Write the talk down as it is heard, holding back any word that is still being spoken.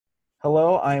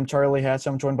Hello, I am Charlie Hatch.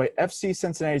 I'm joined by FC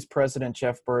Cincinnati's president,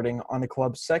 Jeff Berding, on the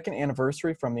club's second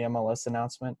anniversary from the MLS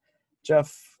announcement.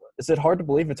 Jeff, is it hard to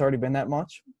believe it's already been that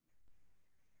much?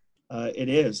 It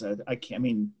is. I can't. I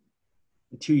mean,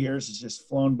 the 2 years has just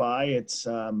flown by. It's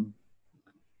like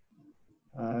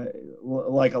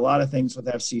a lot of things with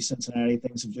FC Cincinnati.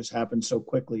 Things have just happened so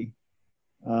quickly.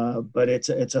 But it's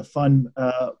a fun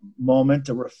moment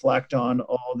to reflect on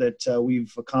all that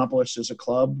we've accomplished as a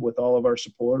club with all of our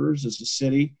supporters, as a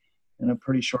city, in a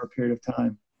pretty short period of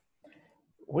time.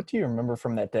 What do you remember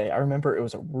from that day? I remember it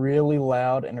was really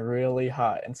loud and really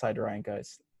hot inside Ryan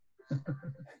Geist.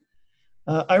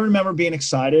 I remember being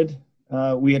excited.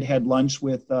 We had lunch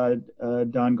with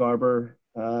Don Garber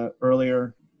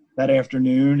earlier that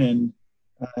afternoon, and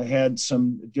had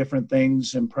some different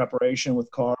things in preparation with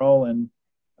Carl, and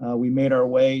we made our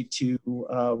way to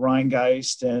Ryan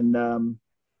Geist, and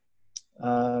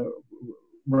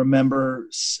remember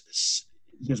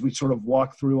as we sort of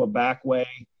walked through a back way,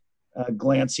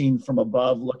 glancing from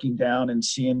above, looking down and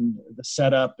seeing the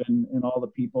setup and all the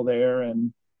people there,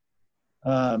 and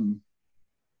all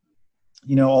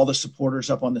the supporters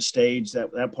up on the stage.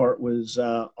 That part was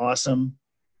awesome.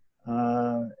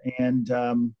 And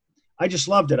I just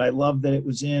loved it. I loved that it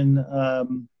was in a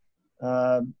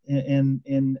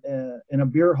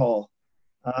beer hall.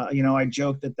 I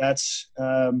joke that that's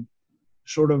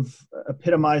sort of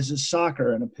epitomizes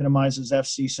soccer and epitomizes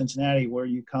FC Cincinnati, where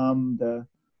you come to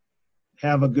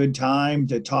have a good time,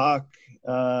 to talk,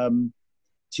 to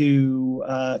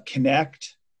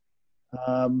connect.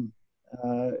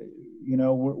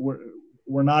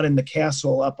 We're not in the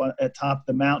castle up at top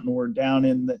the mountain. We're down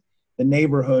in the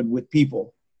neighborhood with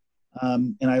people.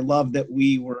 And I love that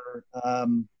we were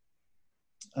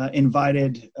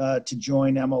invited to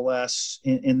join MLS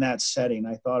in that setting.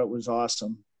 I thought it was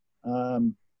awesome. I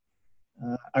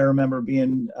remember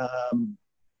being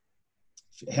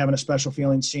having a special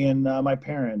feeling seeing my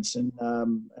parents and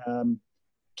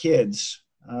kids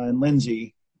and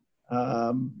Lindsay,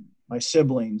 my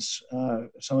siblings,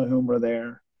 some of whom were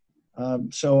there.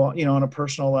 So on a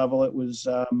personal level, it was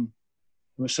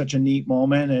such a neat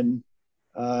moment,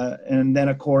 and then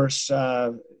of course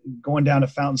going down to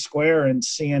Fountain Square and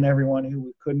seeing everyone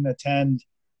who couldn't attend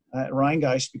at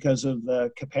Rheingeist because of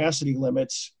the capacity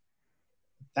limits,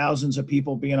 thousands of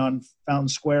people being on Fountain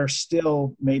Square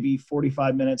still maybe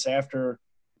 45 minutes after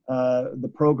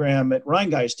the program at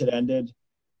Rheingeist had ended.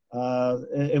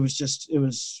 It was just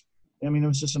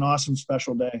an awesome,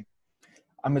 special day.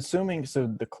 I'm assuming,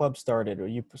 so the club started, or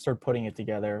you started putting it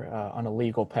together on a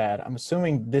legal pad. I'm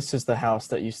assuming this is the house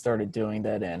that you started doing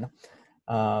that in.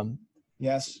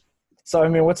 Yes. So,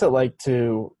 what's it like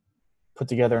to put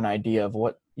together an idea of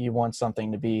what you want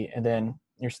something to be, and then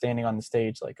you're standing on the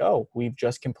stage like, oh, we've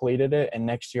just completed it, and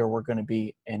next year we're going to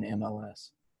be in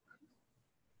MLS?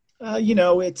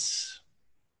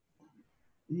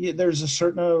 There's a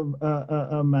certain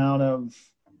amount of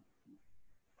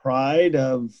pride,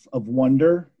 of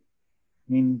wonder.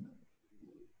 I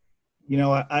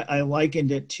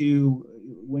likened it to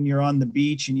when you're on the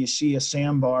beach and you see a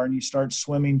sandbar and you start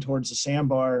swimming towards the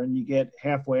sandbar and you get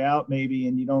halfway out maybe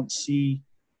and you don't see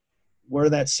where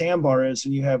that sandbar is,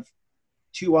 and you have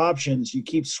two options: you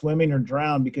keep swimming or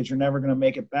drown, because you're never going to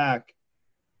make it back.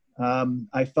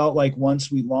 I felt like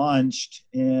once we launched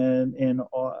in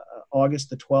August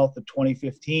the 12th of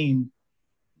 2015,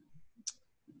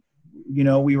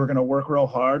 we were going to work real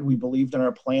hard. We believed in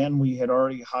our plan. We had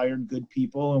already hired good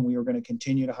people, and we were going to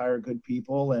continue to hire good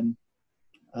people. And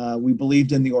we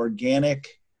believed in the organic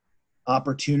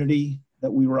opportunity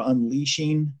that we were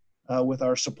unleashing with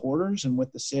our supporters and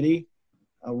with the city,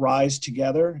 rise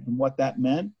together, and what that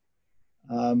meant.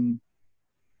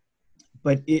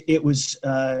 But it was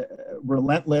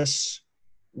relentless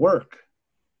work.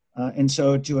 And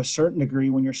so to a certain degree,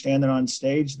 when you're standing on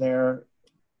stage there,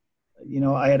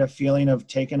 I had a feeling of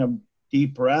taking a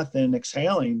deep breath and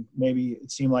exhaling. Maybe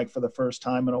it seemed like for the first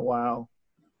time in a while.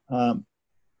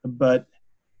 But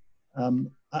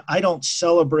I don't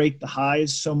celebrate the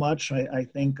highs so much. I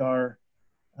think our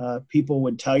people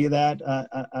would tell you that.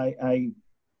 I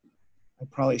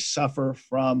probably suffer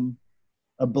from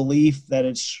a belief that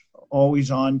it's always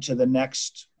on to the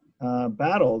next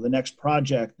battle, the next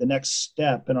project, the next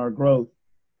step in our growth.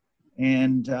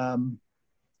 And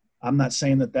I'm not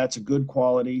saying that that's a good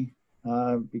quality,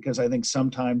 because I think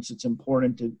sometimes it's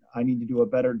important I need to do a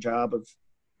better job of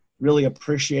really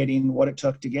appreciating what it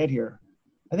took to get here.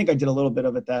 I think I did a little bit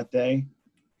of it that day,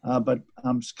 but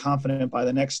I'm confident by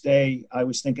the next day. I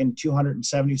was thinking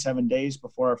 277 days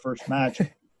before our first match.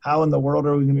 How in the world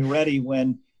are we going to be ready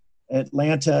when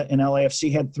Atlanta and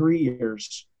LAFC had 3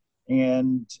 years,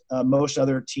 and most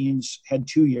other teams had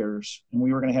 2 years, and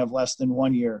we were going to have less than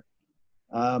 1 year.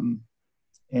 And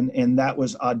that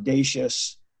was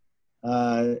audacious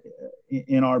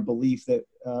in our belief that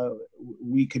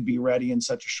we could be ready in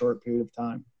such a short period of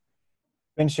time.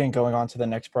 Finishing, going on to the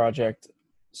next project.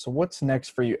 So what's next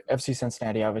for you? FC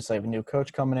Cincinnati obviously have a new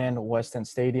coach coming in. West End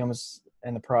Stadium's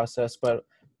in the process, but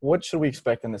what should we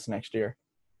expect in this next year?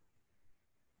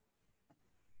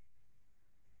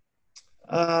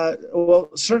 Well,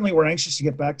 certainly we're anxious to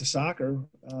get back to soccer.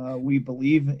 We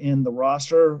believe in the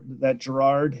roster that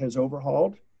Gerard has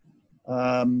overhauled.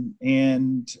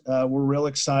 And we're real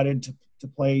excited to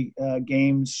play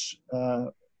games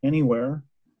anywhere,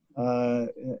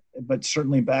 but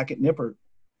certainly back at Nippert.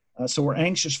 So we're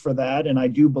anxious for that, and I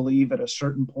do believe at a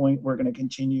certain point we're going to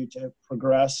continue to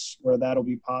progress where that'll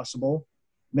be possible.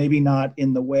 Maybe not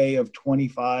in the way of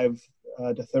 25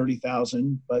 to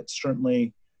 30,000, but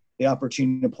certainly the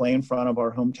opportunity to play in front of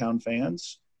our hometown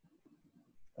fans.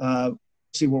 We're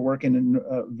working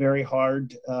very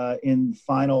hard in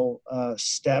final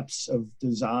steps of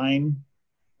design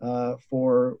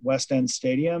for West End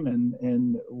Stadium,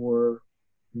 and we're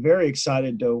very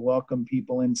excited to welcome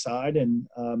people inside and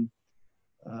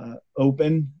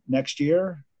open next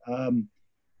year.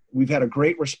 We've had a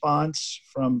great response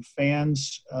from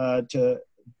fans to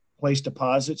place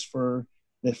deposits for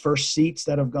the first seats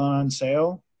that have gone on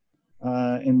sale,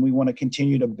 and we want to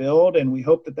continue to build, and we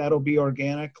hope that that'll be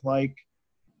organic like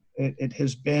it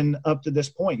has been up to this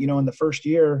point. You know, in the first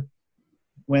year,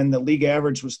 when the league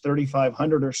average was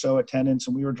 3,500 or so attendance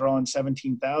and we were drawing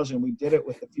 17,000, we did it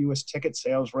with the fewest ticket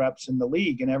sales reps in the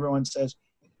league. And everyone says,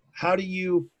 how do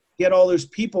you get all those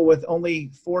people with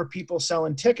only 4 people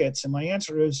selling tickets? And my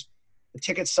answer is the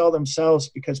tickets sell themselves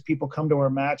because people come to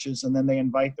our matches and then they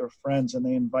invite their friends and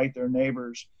they invite their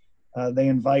neighbors. They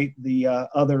invite the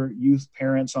other youth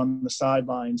parents on the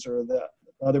sidelines or the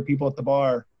other people at the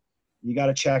bar. You got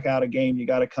to check out a game. You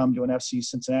got to come to an FC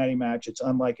Cincinnati match. It's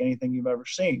unlike anything you've ever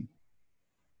seen.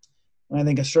 And I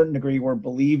think a certain degree we're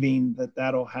believing that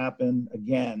that'll happen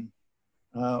again,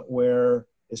 where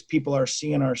as people are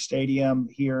seeing our stadium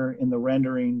here in the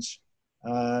renderings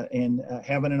and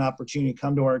having an opportunity to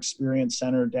come to our experience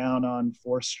center down on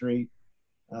 4th Street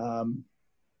and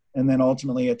then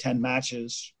ultimately attend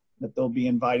matches, that they'll be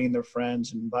inviting their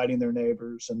friends and inviting their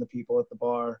neighbors and the people at the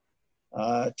bar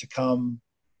to come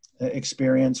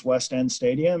experience West End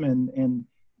Stadium and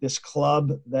this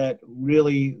club that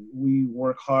really we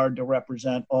work hard to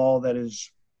represent all that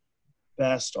is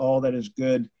best, all that is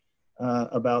good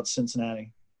about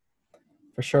Cincinnati.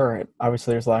 For sure.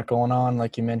 Obviously, there's a lot going on.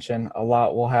 Like you mentioned, a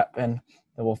lot will happen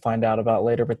that we'll find out about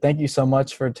later. But thank you so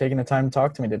much for taking the time to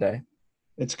talk to me today.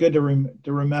 It's good to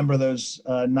remember those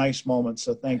nice moments.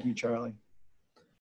 So thank you, Charlie.